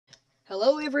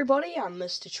Hello everybody, I'm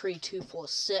Mr.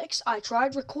 Tree246. I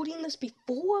tried recording this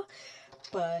before,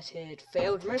 but it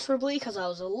failed miserably because I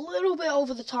was a little bit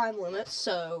over the time limit,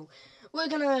 so we're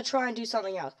gonna try and do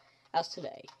something else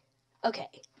today. Okay,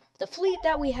 the fleet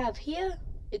that we have here,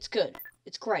 it's good.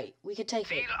 It's great. We can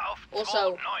take it.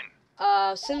 Also,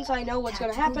 since I know what's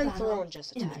gonna happen, Thrawn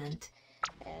just attacked.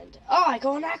 And, oh, I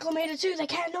got an acclimator too! They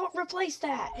cannot replace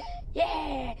that!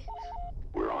 Yeah!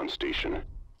 We're on station.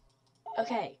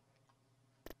 Okay.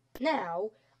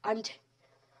 Now,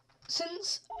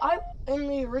 since in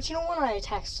the original one I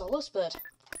attacked Solus, but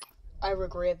I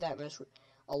regret that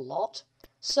a lot.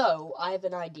 So, I have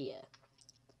an idea.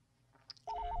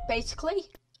 Basically,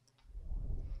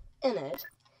 in it,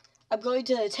 I'm going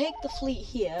to take the fleet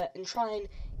here and try and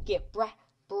get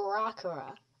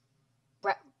Bakura,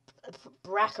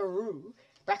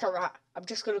 I'm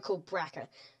just going to call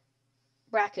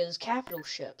Bracca's capital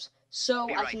ships,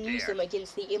 so I can use them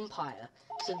against the Empire,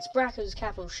 since Bracca's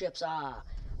capital ships are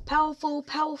powerful,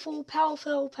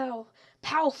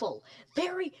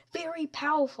 very, very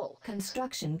powerful.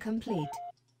 Construction complete.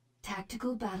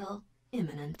 Tactical battle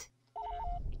imminent.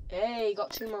 Hey, got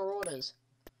 2 marauders.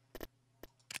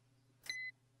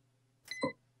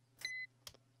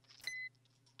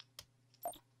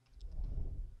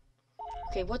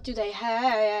 Okay, what do they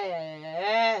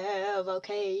have?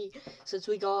 Okay, since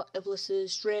we got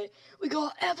Iblis's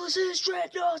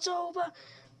Dreadnoughts over.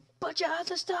 Bunch of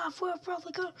other stuff. We're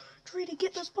probably gonna try to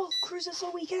get this bulk cruiser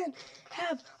so we can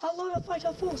have a lot of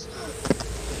fighter force.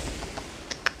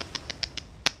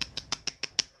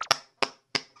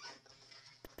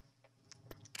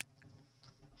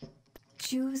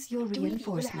 Choose your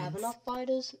reinforcements. Do we even have enough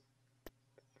fighters?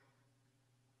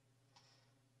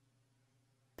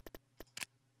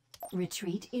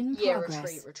 Retreat in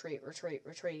progress. Retreat.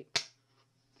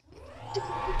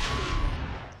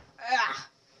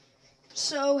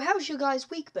 So, how's your guys'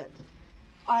 week been?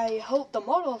 I hope the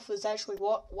mod authors actually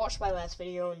watched my last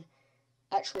video and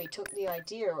actually took the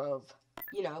idea of,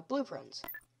 blueprints.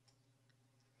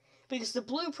 Because the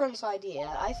blueprints idea,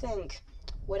 I think,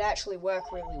 would actually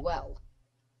work really well.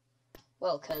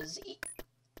 Well, because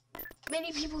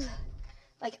many people,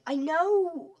 I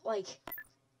know,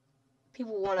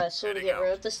 people want to sort of get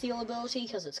rid of the steal ability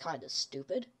because it's kind of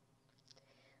stupid.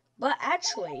 But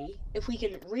actually, if we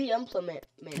can re-implement it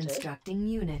and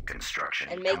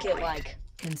make it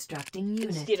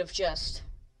instead of just,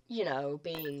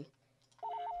 being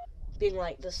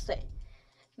like this thing,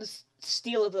 this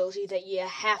steal ability that you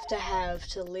have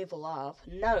to level up.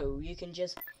 No, you can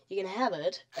have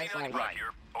it as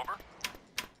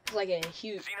like a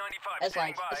huge, as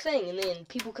like a thing, and then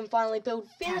people can finally build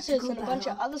fences and a bunch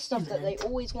of other stuff that they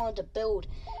always wanted to build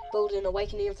in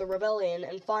Awakening of the Rebellion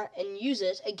and use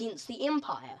it against the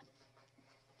Empire.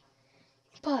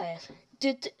 But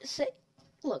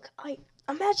look, I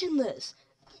imagine this.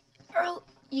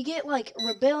 You get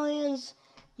rebellions,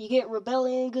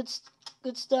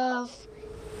 good stuff,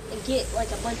 and get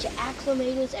a bunch of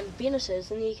acclimators and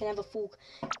benefits, and then you can have a full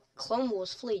Clone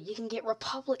Wars fleet. You can get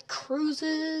Republic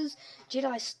cruisers,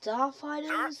 Jedi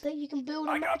starfighters that you can build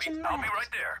and match and match. I'll be right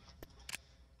there.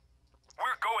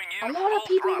 We're going in. A lot of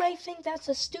people may think that's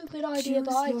a stupid idea,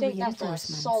 but I think that's a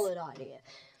solid idea.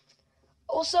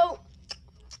 Also,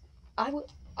 I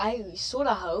sort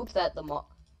of hope that the mod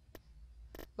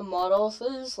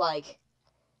authors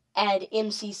add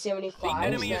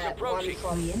MC-75s that run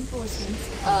from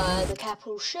the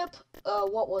capital ship.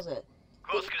 What was it?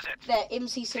 That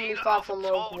MC-75 from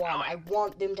Rogue One. I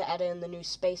want them to add in the new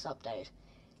space update.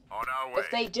 On our way.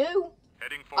 If they do,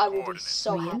 I will be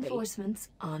so happy. Reinforcements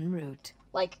en route.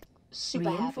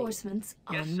 Super Reinforcements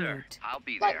happy. en route. I'll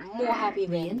be there. More happy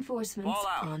than. Reinforcements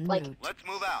en route. Let's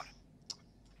move out.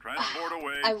 Transport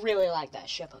away. I really like that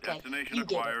ship, okay? Destination You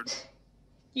get acquired. it.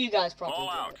 You guys probably All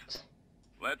out. get it.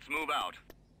 Let's move out.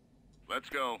 Let's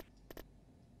go.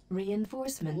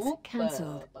 Reinforcements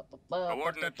cancelled.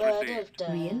 Coordinates received.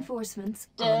 Reinforcements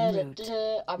en route.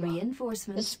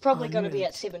 Reinforcements. This is probably going to be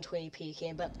at 720p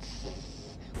again, but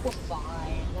we're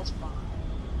fine. That's fine.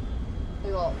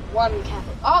 We got one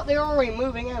capital. Oh, they're already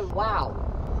moving in. Wow.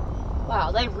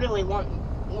 Wow, they really want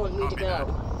me to go.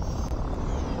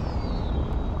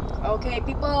 Okay,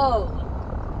 people.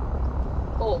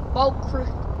 Oh, bulk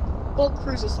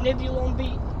cruisers, Nebulon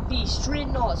Beast,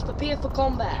 Dreadnoughts, prepare for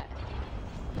combat.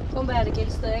 Combat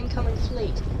against the incoming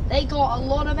fleet. They got a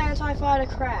lot of anti-fighter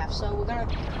craft, so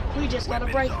we just gotta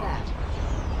break that.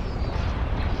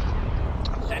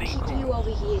 I'm gonna keep you over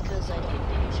here because I don't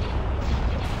need you.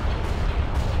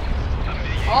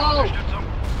 Oh!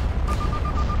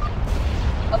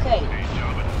 Okay.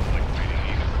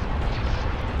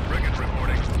 Frigate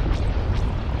reporting.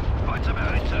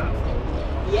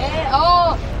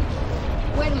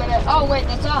 Oh wait,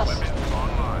 that's us. Weapons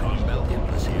online. Belt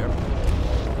Impulse here.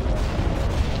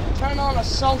 Turn on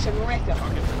assault and wrecker.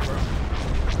 Target confirmed.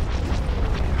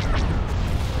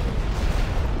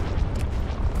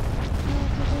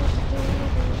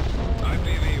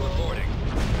 IPV reporting.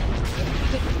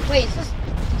 Wait, is this?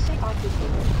 Did you say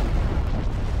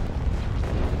IPV?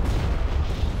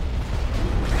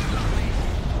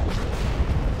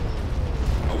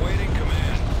 Awaiting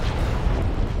command.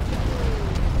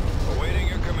 Awaiting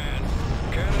your command.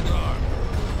 Cannons armed.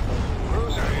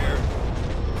 Cruiser here.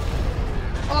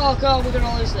 Oh god, we're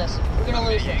gonna lose this. We're gonna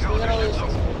lose this. We're gonna lose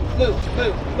this. Move,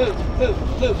 move, move,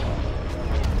 move, move.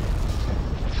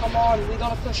 Come on, we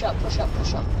gotta push up, push up,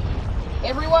 push up.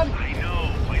 Everyone, I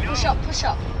know. push up, push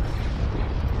up.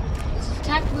 This is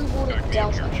tactically warded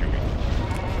Delta.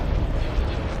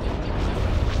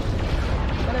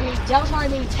 When I mean Delta, I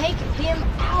mean take them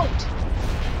out.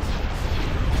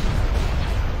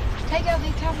 Take out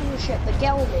the capital ship, the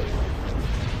Galilee.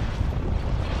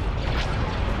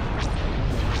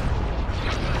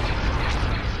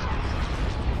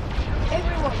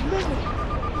 Everyone, move!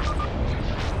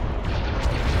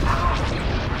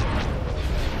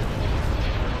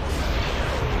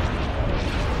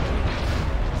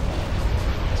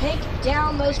 Take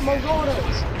down those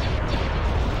Marauders.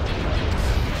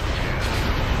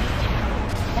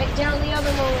 Take down the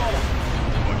other Marauder.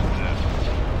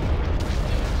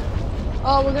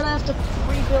 Oh, we're gonna have to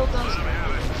rebuild those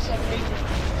 70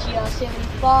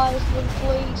 GR-75s for the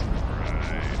fleet.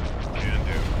 Can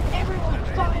do. Everyone,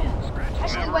 fire!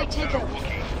 Actually, wait, take him.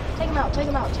 Take him out, take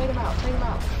him out, take him out, take him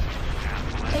out.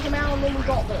 Take him out and then we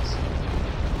got this.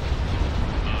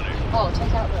 Oh,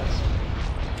 take out this.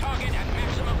 Target at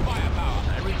maximum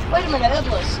firepower. Wait a minute,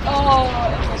 Iblis. Oh,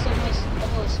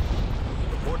 Iblis.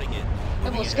 Reporting in.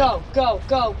 Iblis, go, go,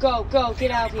 go, go, go.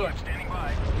 Get out of here. Standing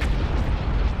by.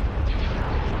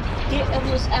 Get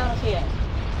Iblis out of here.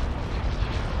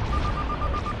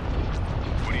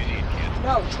 What do you need, kid?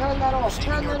 No, turn that off,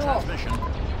 turn Your that off. transmission.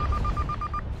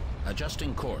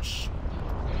 Adjusting course.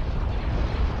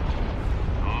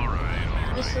 All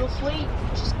right. This little fleet,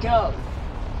 just go.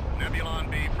 Nebulon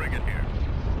B frigate here.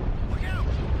 Look out!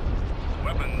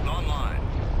 Weapons online.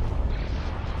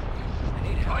 I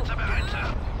need help. What's about it,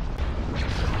 sir?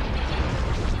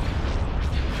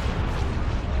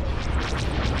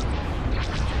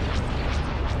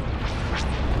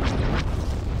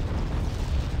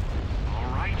 All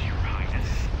right, Your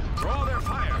Highness. Draw their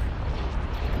fire.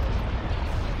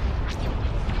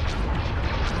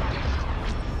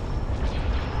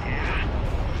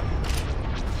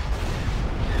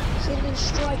 Single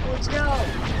strike, let's go.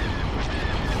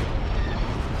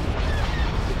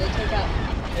 Did they take out?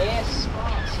 Yes,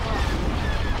 smart, smart.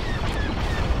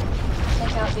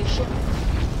 Take out this ship.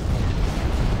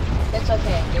 It's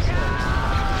okay, this works.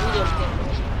 We didn't get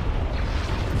this.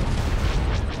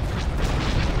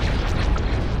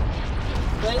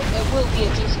 But it will be a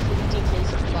decent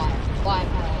decrease in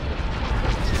firepower.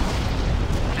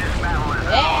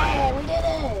 Yeah, we did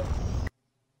it!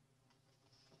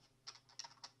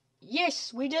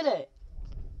 Yes, we did it!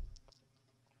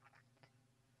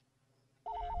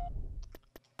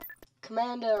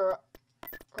 Commander,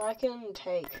 I can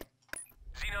take.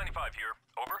 C-95 here.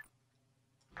 Over.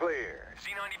 Clear.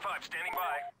 C-95 standing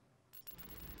by.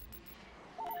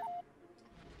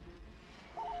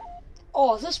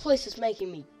 Oh, this place is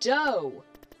making me dough!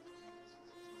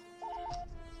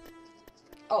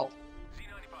 Oh,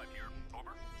 C-95 here.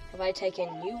 Over. have I taken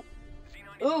you?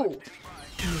 C-95 Ooh, standing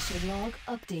by. Mission log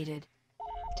updated.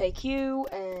 take you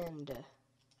and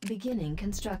Beginning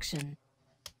construction.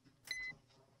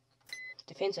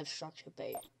 defensive structure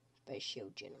base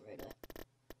shield generator.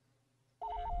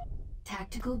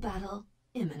 Tactical battle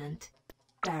imminent.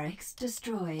 Barracks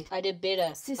destroyed. I did better. I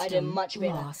did System much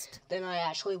better lost. than I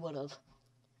actually would have.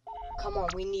 Come on,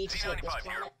 we need to take this C-95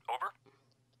 here. planet. Over.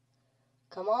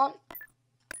 Come on.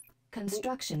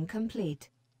 Construction complete.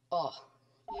 Oh,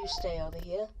 you stay over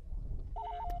here.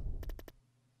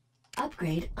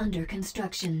 Upgrade under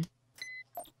construction.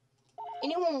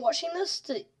 Anyone watching this?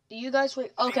 Do you guys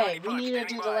wait? Okay, we need to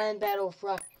do the land battle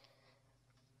for.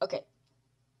 Okay,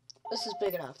 this is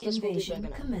big enough. This will be big Invasion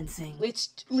enough. commencing. Let's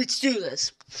do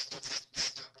this.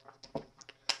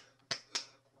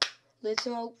 Let's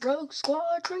go Rogue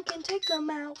Squadron can take them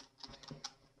out.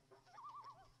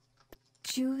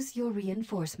 Choose your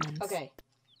reinforcements. Okay,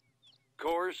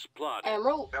 Course plotted.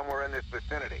 Emerald. Somewhere in this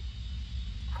vicinity.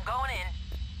 I'm going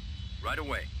in. Right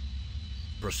away.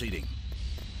 Proceeding.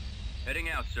 Heading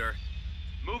out, sir.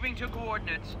 Moving to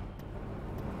coordinates.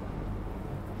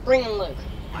 Bring in Luke.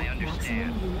 I understand.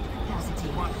 Maximum unit capacity.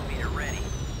 Swamp speeder ready.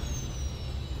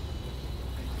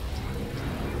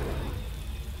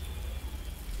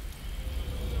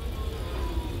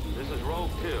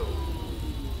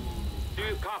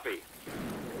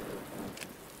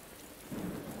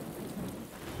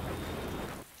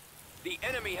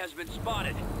 enemy has been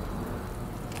spotted.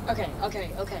 Okay, okay,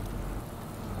 okay.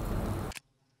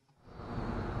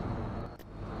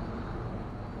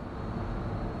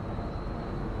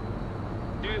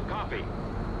 Do copy.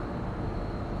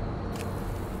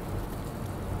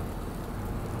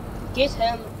 Get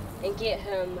him and get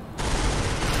him.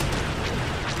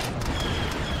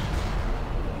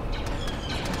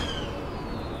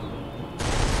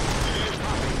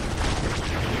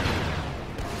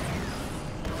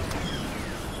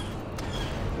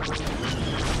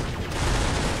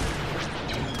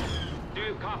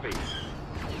 Do copy.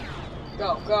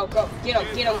 Go, go, go. Get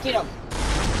him, get him, get him.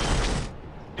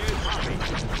 Do copy.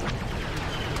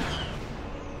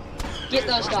 Get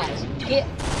those guys. Get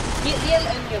them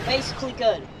and you're basically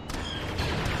good.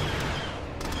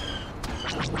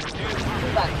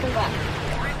 Pull back, pull back.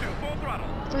 3-2, full throttle.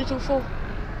 3, 2, 4.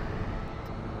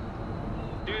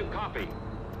 Do copy.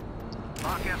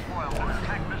 Lock S-foil in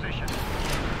attack position.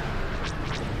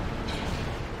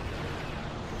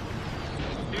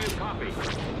 Do copy.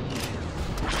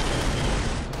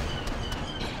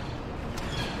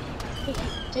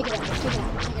 Take it out, take it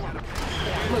out, take it out.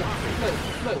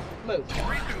 Move.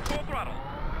 3-2, full throttle.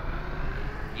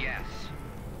 Yes.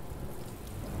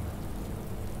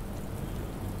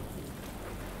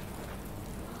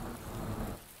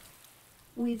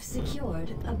 We've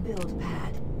secured a build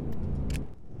pad.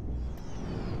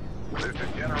 This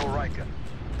is General Riken.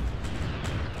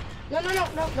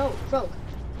 No, Rogue.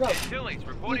 Tilly's You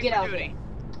reporting get for out duty.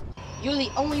 there. You're the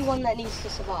only one that needs to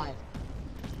survive.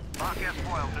 Lock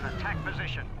S-foil in attack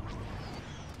position.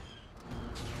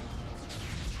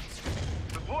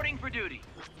 Reporting for duty.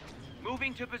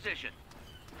 Moving to position.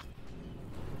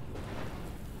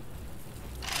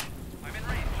 I'm in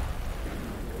range.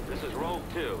 This is Rogue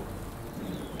 2.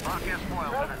 Lock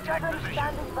S-foil in attack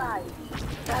position.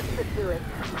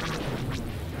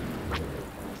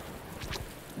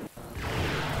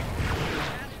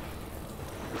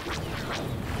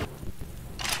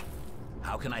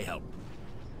 How can I help?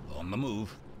 On the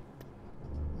move.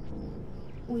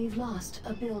 We've lost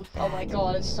a build pad. Oh my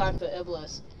god, it's time for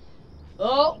Iblis.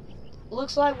 Oh,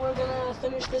 looks like we're gonna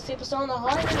finish this episode on a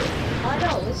high note. I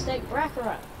know, let's take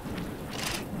Bakura.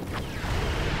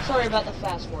 Sorry about the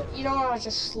fast forward. You know, I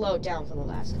just slowed down for the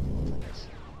last couple of minutes.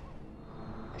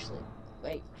 Actually,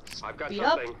 wait. I've got Speed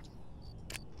up. something.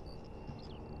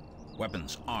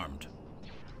 Weapons armed.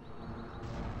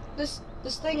 This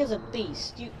thing is a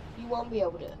beast. You won't be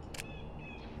able to.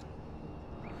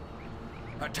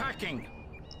 Attacking!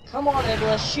 Come on,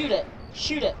 Iblis, shoot it.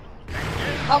 Shoot it.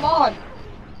 Come on.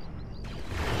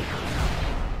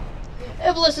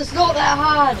 Iblis, it's not that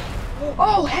hard.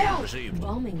 Oh, hell. Received.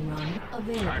 Bombing run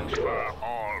available. Transfer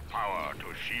all power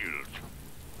to shield.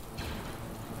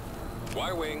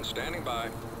 Y-wing standing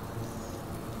by.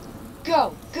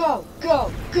 Go.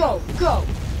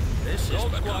 This is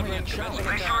Gold becoming a Squadron challenge.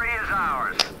 Victory is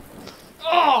ours.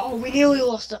 Oh, we nearly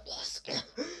lost Iblis.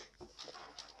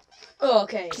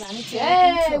 Okay. Planetary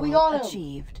Yay, control we got him.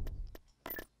 achieved.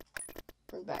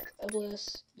 Bring back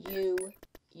Iblis.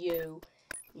 You.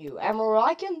 Admiral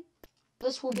Riken,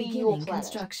 this will be your Beginning planet.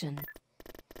 construction.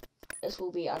 This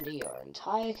will be under your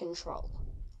entire control.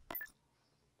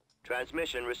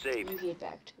 Transmission received. You head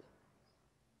back to.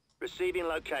 Receiving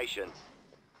location.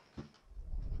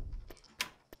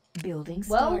 Building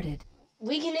Well, started.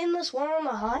 We can end this one on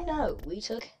a high note. We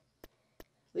took all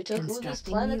these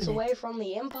Constructing planets unit. away from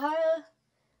the Empire.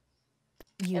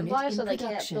 Unit in So they can't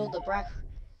production. build the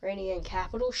Brakranian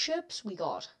capital ships. We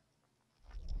got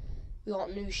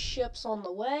new ships on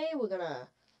the way. We're gonna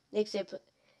next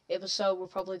episode. We're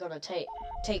probably gonna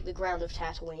take the ground of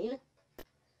Tatooine.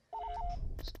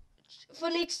 For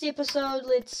next episode,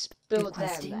 let's build them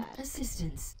Requesting that.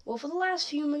 assistance. Well, for the last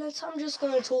few minutes, I'm just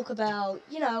gonna talk about,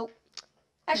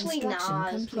 actually,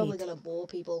 Construction it's probably complete. gonna bore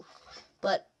people.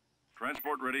 But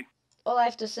Transport ready. all I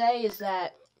have to say is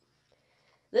that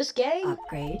this game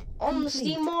Upgrade on the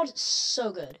complete. Steam mod is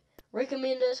so good.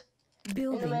 Recommend it. In a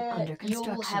Building under minute, you'll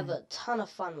construction. have a ton of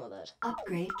fun with it.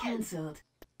 Upgrade cancelled.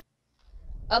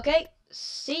 Okay,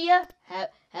 see ya.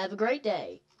 Have a great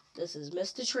day. This is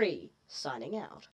Mr. Tree signing out.